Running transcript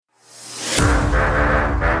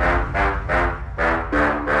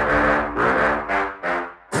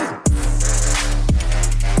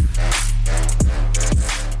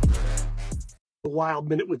Wild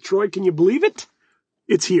Minute with Troy. Can you believe it?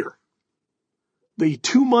 It's here. The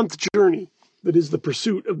 2-month journey that is the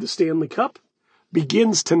pursuit of the Stanley Cup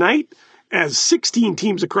begins tonight as 16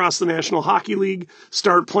 teams across the National Hockey League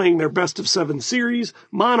start playing their best-of-7 series,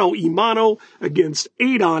 mano-a-mano against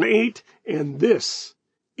 8-on-8, and this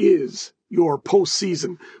is your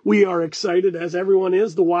postseason. We are excited, as everyone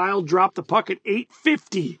is. The Wild dropped the puck at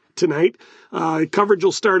 8:50 tonight. Coverage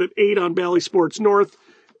will start at 8 on Bally Sports North.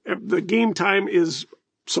 The game time is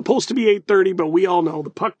supposed to be 8:30, but we all know the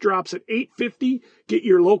puck drops at 8:50. Get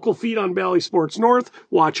your local feed on Bally Sports North.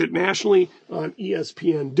 Watch it nationally on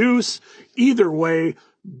ESPN Deuce. Either way,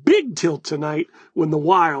 big tilt tonight when the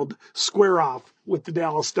Wild square off with the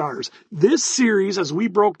Dallas Stars. This series, as we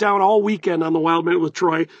broke down all weekend on the Wild Minute with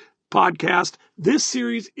Troy podcast, this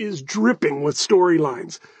series is dripping with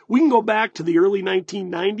storylines. We can go back to the early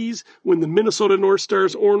 1990s when the Minnesota North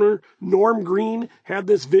Stars owner, Norm Green, had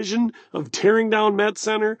this vision of tearing down Met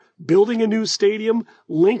Center, building a new stadium,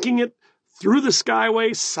 linking it through the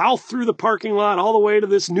Skyway, south through the parking lot, all the way to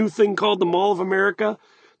this new thing called the Mall of America.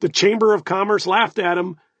 The Chamber of Commerce laughed at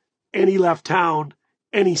him, and he left town,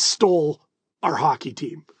 and he stole our hockey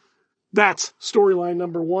team. That's storyline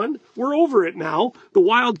number one. We're over it now. The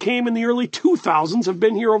Wild came in the early 2000s, have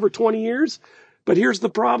been here over 20 years. But here's the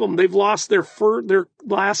problem. They've lost their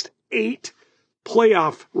last 8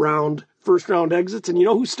 playoff first round exits. And you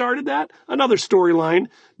know who started that? Another storyline.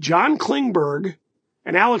 John Klingberg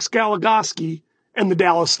and Alex Goligoski and the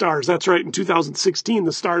Dallas Stars. That's right. In 2016,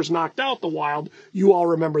 the Stars knocked out the Wild. You all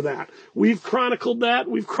remember that. We've chronicled that.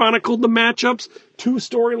 We've chronicled the matchups. 2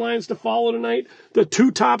 storylines to follow tonight. The 2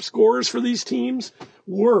 top scorers for these teams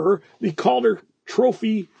were the Calder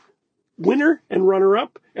Trophy winner and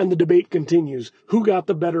runner-up, and the debate continues. Who got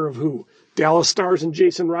the better of who? Dallas Stars and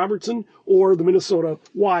Jason Robertson, or the Minnesota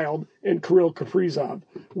Wild and Kirill Kaprizov?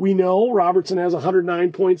 We know Robertson has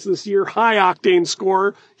 109 points this year, high-octane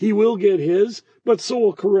scorer. He will get his, but so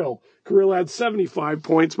will Kirill. Kirill had 75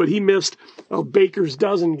 points, but he missed a baker's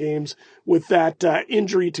dozen games with that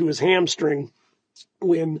injury to his hamstring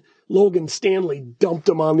when Logan Stanley dumped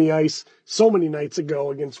him on the ice so many nights ago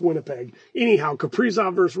against Winnipeg. Anyhow,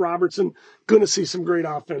 Kaprizov versus Robertson, going to see some great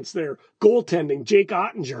offense there. Goaltending, Jake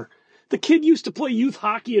Ottinger. The kid used to play youth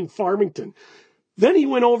hockey in Farmington. Then he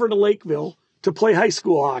went over to Lakeville to play high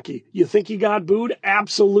school hockey. You think he got booed?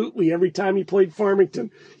 Absolutely, every time he played Farmington.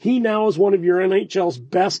 He now is one of your NHL's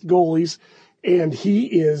best goalies, and he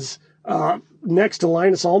is next to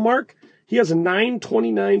Linus Ullmark. He has a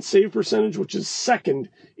 .929 save percentage, which is second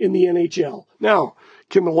in the NHL. Now,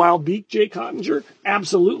 can the Wild beat Jake Ottinger?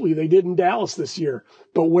 Absolutely. They did in Dallas this year.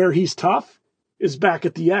 But where he's tough is back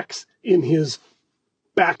at the X in his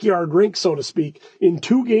backyard rink, so to speak. In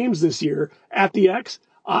 2 games this year at the X,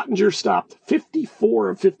 Ottinger stopped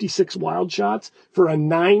 54 of 56 Wild shots for a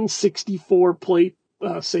 .964 plate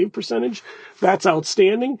save percentage. That's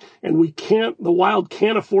outstanding, and the Wild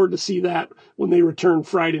can't afford to see that when they return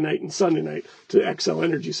Friday night and Sunday night to XL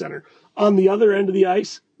Energy Center. On the other end of the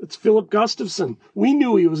ice, it's Philip Gustafsson. We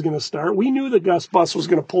knew he was going to start. We knew the Gus bus was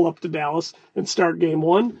going to pull up to Dallas and start game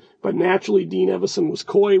 1, but naturally Dean Evison was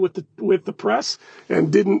coy with the press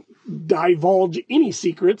and didn't divulge any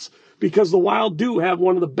secrets because the Wild do have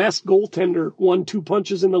one of the best goaltender 1-2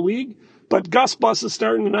 punches in the league. But Gus bus is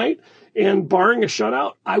starting tonight, and barring a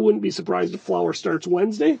shutout, I wouldn't be surprised if Flower starts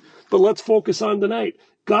Wednesday. But let's focus on tonight.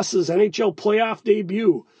 Gus's NHL playoff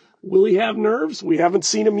debut. Will he have nerves? We haven't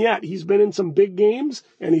seen him yet. He's been in some big games,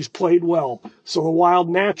 and he's played well. So the Wild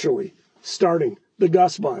naturally starting the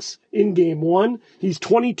Gus bus in game 1. He's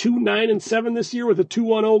 22-9-7 this year with a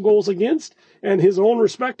 2-1-0 goals against, and his own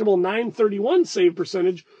respectable .931 save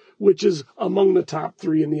percentage, which is among the top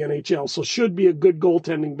 3 in the NHL. So should be a good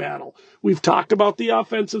goaltending battle. We've talked about the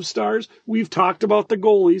offensive stars. We've talked about the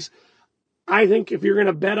goalies. I think if you're going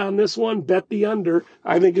to bet on this one, bet the under.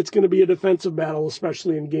 I think it's going to be a defensive battle,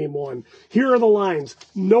 especially in game 1. Here are the lines.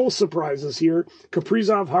 No surprises here.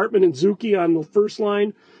 Kaprizov, Hartman, and Zuki on the first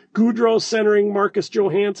line. Goudreau centering Marcus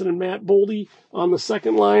Johansson and Matt Boldy on the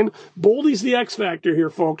second line. Boldy's the X factor here,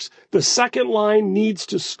 folks. The second line needs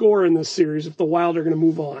to score in this series if the Wild are going to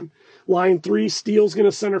move on. Line 3, Steele's going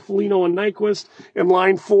to center Foligno and Nyquist. And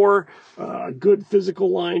line 4, a good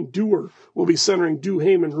physical line, Dewar will be centering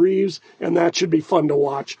Duhaime and Reeves, and that should be fun to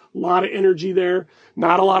watch. A lot of energy there.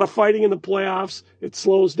 Not a lot of fighting in the playoffs. It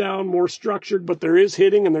slows down, more structured, but there is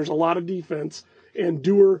hitting and there's a lot of defense. And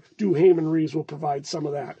Dewar, Duhaime, and Reeves will provide some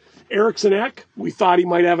of that. Eriksson Ek, we thought he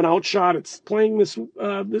might have an outshot at playing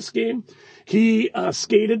this game. He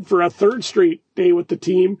skated for a 3rd straight day with the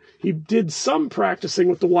team. He did some practicing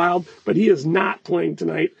with the Wild, but he is not playing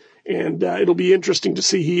tonight. And it'll be interesting to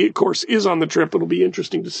see. He, of course, is on the trip. It'll be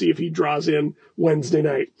interesting to see if he draws in Wednesday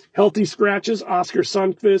night. Healthy scratches, Oscar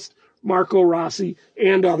Sundqvist, Marco Rossi,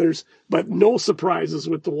 and others, but no surprises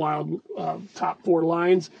with the Wild top four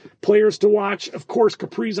lines. Players to watch, of course,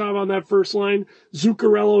 Kaprizov on that first line.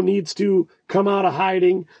 Zuccarello needs to come out of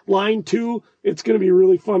hiding. Line 2, it's going to be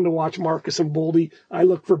really fun to watch Marcus and Boldy. I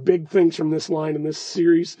look for big things from this line in this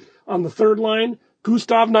series. On the third line,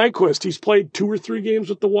 Gustav Nyquist. He's played 2 or 3 games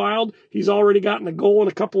with the Wild. He's already gotten a goal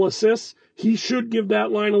and a couple assists. He should give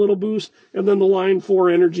that line a little boost. And then the line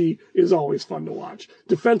 4 energy is always fun to watch.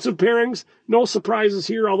 Defensive pairings, no surprises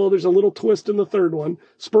here, although there's a little twist in the third one.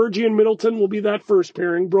 Spurgeon and Middleton will be that first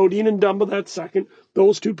pairing. Brodin and Dumba that second.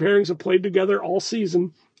 Those 2 pairings have played together all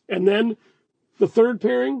season. And then the third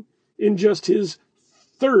pairing, in just his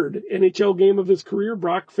third NHL game of his career,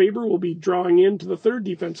 Brock Faber will be drawing into the third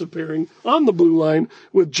defensive pairing on the blue line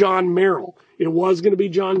with John Merrill. It was going to be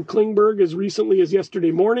John Klingberg as recently as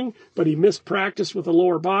yesterday morning, but he missed practice with a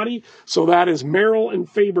lower body. So that is Merrill and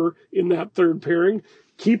Faber in that third pairing.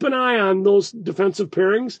 Keep an eye on those defensive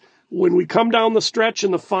pairings. When we come down the stretch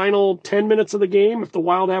in the final 10 minutes of the game, if the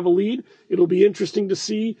Wild have a lead, it'll be interesting to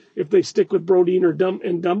see if they stick with Brodin or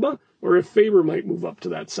Dumba, or if Faber might move up to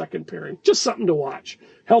that second pairing. Just something to watch.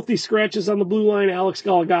 Healthy scratches on the blue line, Alex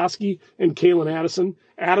Goligoski and Kalen Addison.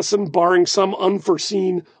 Addison, barring some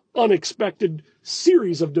unforeseen, unexpected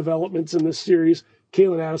series of developments in this series,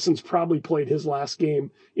 Kalen Addison's probably played his last game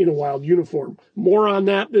in a Wild uniform. More on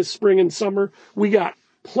that this spring and summer. We got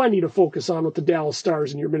plenty to focus on with the Dallas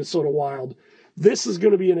Stars and your Minnesota Wild. This is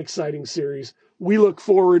going to be an exciting series. We look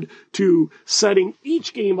forward to setting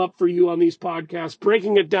each game up for you on these podcasts,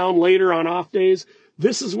 breaking it down later on off days.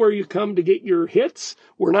 This is where you come to get your hits.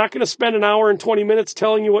 We're not going to spend an hour and 20 minutes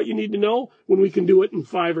telling you what you need to know when we can do it in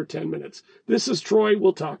 5 or 10 minutes. This is Troy.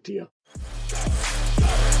 We'll talk to you.